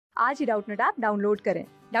आज ही Doubtnut app download करें।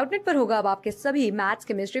 डाउटनट पर होगा अब आपके सभी मैथ्स,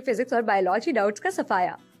 केमिस्ट्री, फिजिक्स और बायोलॉजी डाउट्स का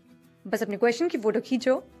सफाया। बस अपने क्वेश्चन की फोटो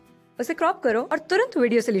खींचो, उसे क्रॉप करो और तुरंत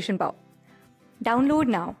वीडियो सोल्यूशन पाओ। Download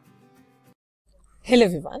now. हेलो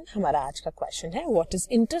एवरीवन, हमारा आज का क्वेश्चन है what is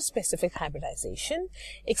interspecific hybridisation.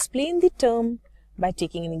 Explain the term by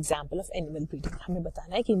taking an example of animal breeding. हमें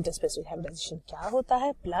बताना है कि इंटरस्पेसिफिक हाइब्रिडाइजेशन क्या होता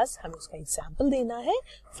है, प्लस हमें उसका एग्जांपल देना है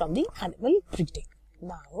from the animal breeding.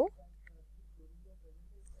 Now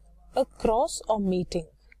a cross or mating,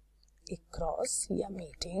 a cross या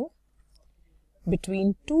mating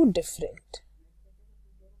between two different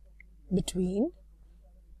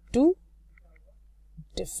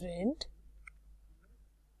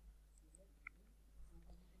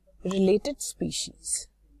related species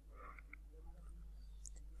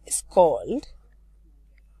is called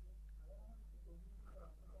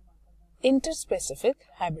interspecific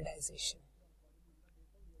hybridization।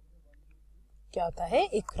 क्या होता है?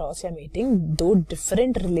 एक क्रॉस या मेटिंग दो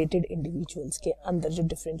डिफरेंट रिलेटेड इंडिविजुअल्स के अंदर जो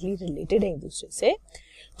डिफरेंटली रिलेटेड है एक दूसरे से,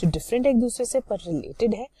 जो डिफरेंट एक दूसरे से पर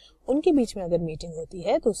रिलेटेड है, उनके बीच में अगर मीटिंग होती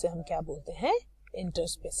है तो उसे हम क्या बोलते हैं?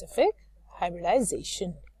 Interspecific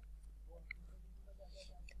hybridisation.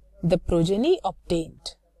 The progeny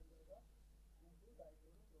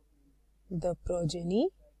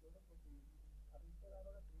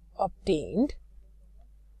obtained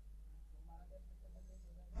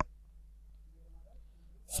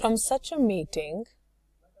from such a mating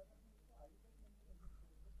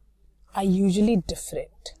are usually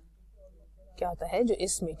different। क्या होता है? जो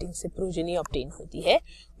इस मीटिंग से प्रोजेनी ऑब्टेन होती है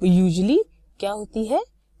वो यूजुअली क्या होती है?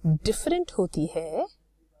 डिफरेंट होती है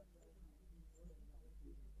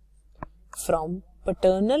from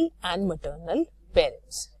paternal and maternal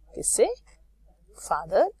parents. किससे?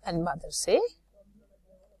 फादर एंड मदर से,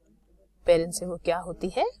 पेरेंट्स से वो क्या होती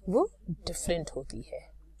है? वो डिफरेंट होती है।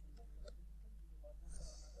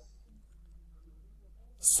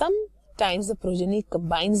 Sometimes the progeny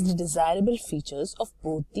combines the desirable features of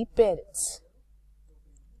both the parents.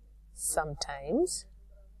 Sometimes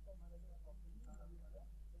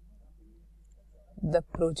the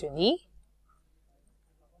progeny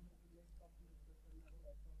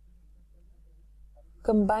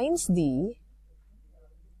combines the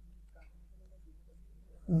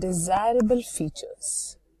desirable features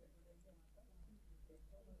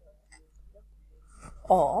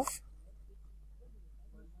of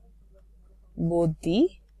both the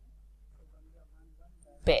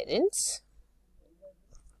parents।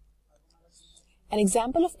 An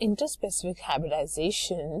example of interspecific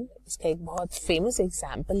hybridization, इसका एक बहुत फेमस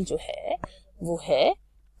एग्जाम्पल जो है वो है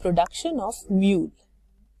प्रोडक्शन ऑफ म्यूल।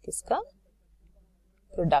 किसका?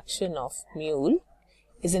 Production of mule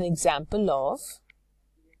is an example of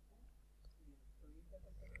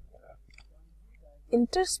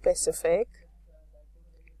interspecific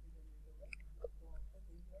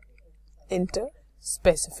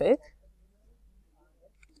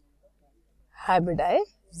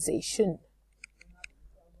hybridization।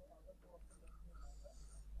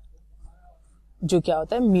 जो क्या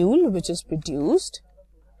होता है? Mule which is produced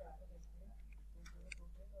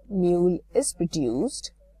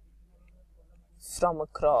from a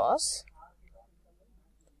cross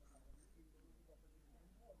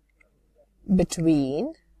between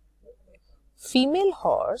female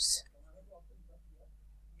horse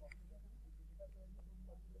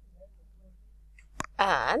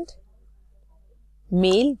and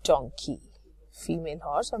male donkey। Female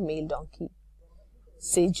horse और मेल डोंकी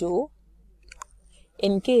से जो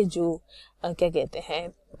इनके जो क्या कहते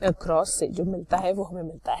हैं क्रॉस से जो मिलता है वो हमें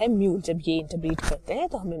मिलता है म्यूल। जब ये इंटरब्रीड करते हैं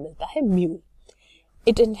तो हमें मिलता है mule.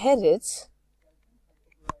 It inherits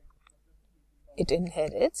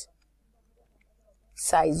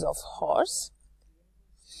size of horse.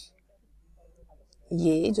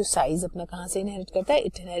 ये जो साइज अपना कहां से इनहेरिट करता है?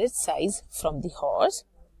 It inherits size from the horse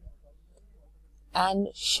and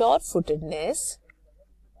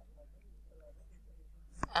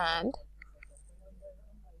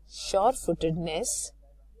sure-footedness,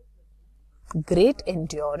 great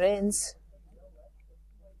endurance।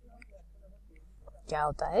 क्या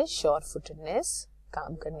होता है? sure-footedness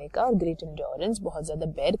काम करने का, और great endurance बहुत ज्यादा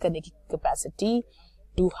बेयर करने की capacity,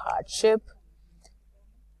 to hardship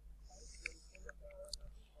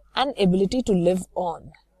and ability to live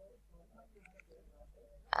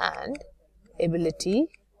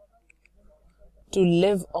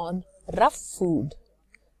on rough food।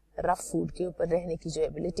 Rough food के ऊपर रहने की जो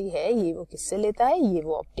एबिलिटी है ये वो किससे लेता है? ये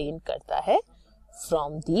वो ऑब्टेन करता है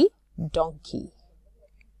फ्रॉम द डोंकी।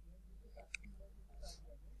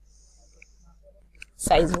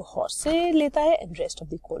 साइज वो हॉर्स से लेता है and rest of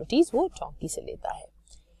the qualities वो डोंकी से लेता है।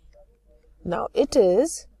 Now it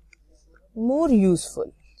is more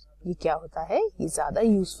useful, ये क्या होता है, ये ज्यादा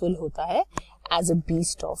यूजफुल होता है as a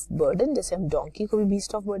beast of burden. जैसे हम डोंकी को भी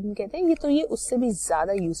बीस्ट ऑफ बर्डन कहते हैं, ये तो ये उससे भी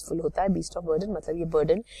ज्यादा यूजफुल होता है बीस्ट ऑफ बर्डन, मतलब ये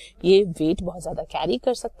बर्डन, ये वेट बहुत ज्यादा कैरी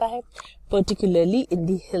कर सकता है, particularly in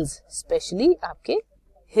the hills, specially आपके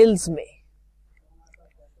हिल्स में,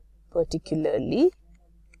 particularly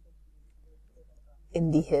in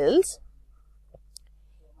the hills,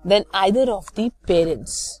 then either of the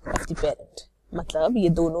parents of the parent, मतलब ये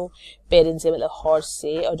दोनों पेरेंट्स से, मतलब हॉर्स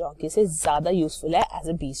से और डोंकी से ज्यादा यूजफुल है as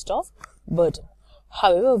a beast of burden.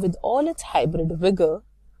 However, with all its hybrid vigor,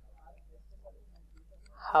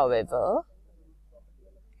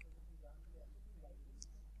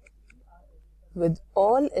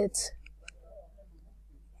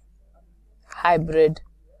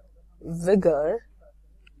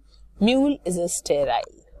 mule is a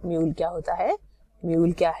sterile, mule क्या होता है,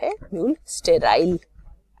 mule क्या है, mule sterile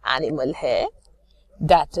animal है,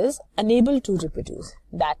 that is unable to reproduce,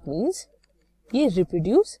 that means ये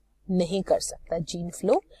reproduce नहीं कर सकता, जीन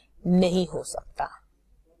फ्लो नहीं हो सकता।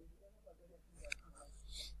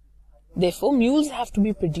 Therefore, mules have to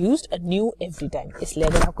be produced anew every time, इसलिए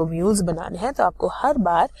अगर आपको mules बनाने हैं तो आपको हर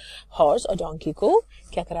बार हॉर्स और डोंकी को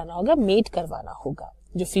क्या कराना होगा, मेट करवाना होगा।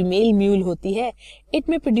 जो फीमेल म्यूल होती है, इट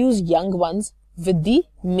में produce young ones with the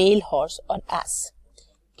mail horse और एस।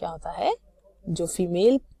 क्या होता है, जो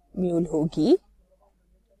फीमेल म्यूल होगी,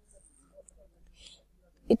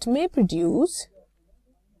 इट में प्रोड्यूस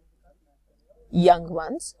यंग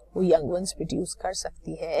वंस, वो यंग वंस प्रोड्यूस कर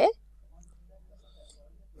सकती है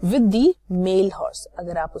विद द मेल हॉर्स,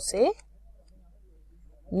 अगर आप उसे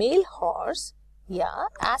मेल हॉर्स या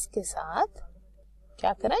एस के साथ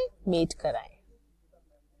क्या कराएं, मेट कराएं।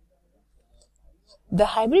 The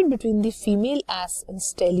hybrid between the female ass and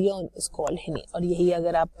stallion is called hinny, और यही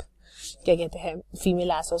अगर आप क्या कहते हैं,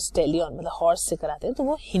 फीमेल एस और स्टेलियन मतलब हॉर्स से कराते हैं तो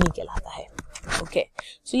वो हिनी कहलाता है। ओके,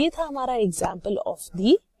 सो ये था हमारा एग्जाम्पल ऑफ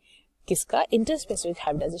दी किसका, इंटरस्पेसिफिक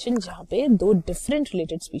हाइब्रिडाइजेशन, जहाँ पे दो डिफरेंट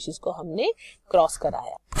रिलेटेड स्पीशीज को हमने क्रॉस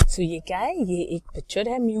कराया। सो ये क्या है, ये एक पिक्चर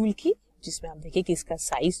है म्यूल की, जिसमें आप देखिए कि इसका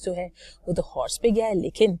साइज जो है वो तो हॉर्स पे गया है,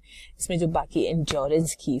 लेकिन इसमें जो बाकी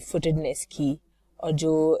एंड्योरेंस की, फुटेडनेस की और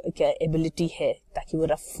जो क्या एबिलिटी है ताकि वो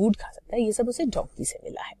रफ फूड खा सकता है, ये सब उसे डोंकी से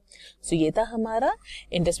मिला है। सो ये था हमारा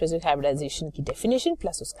इंटरस्पेसिफिक हाइब्रिडाइजेशन की डेफिनेशन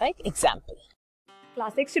प्लस उसका एक एग्जाम्पल।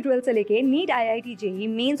 क्लास 6 से 12 से लेके नीट, IIT, जेईई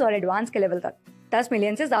मेंस और एडवांस के लेवल तक 10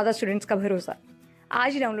 मिलियन से ज्यादा स्टूडेंट्स का भरोसा।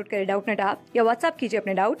 आज ही डाउनलोड करें डाउटनट ऐप या व्हाट्सएप कीजिए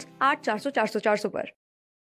अपने डाउट्स 8400 400 400 पर।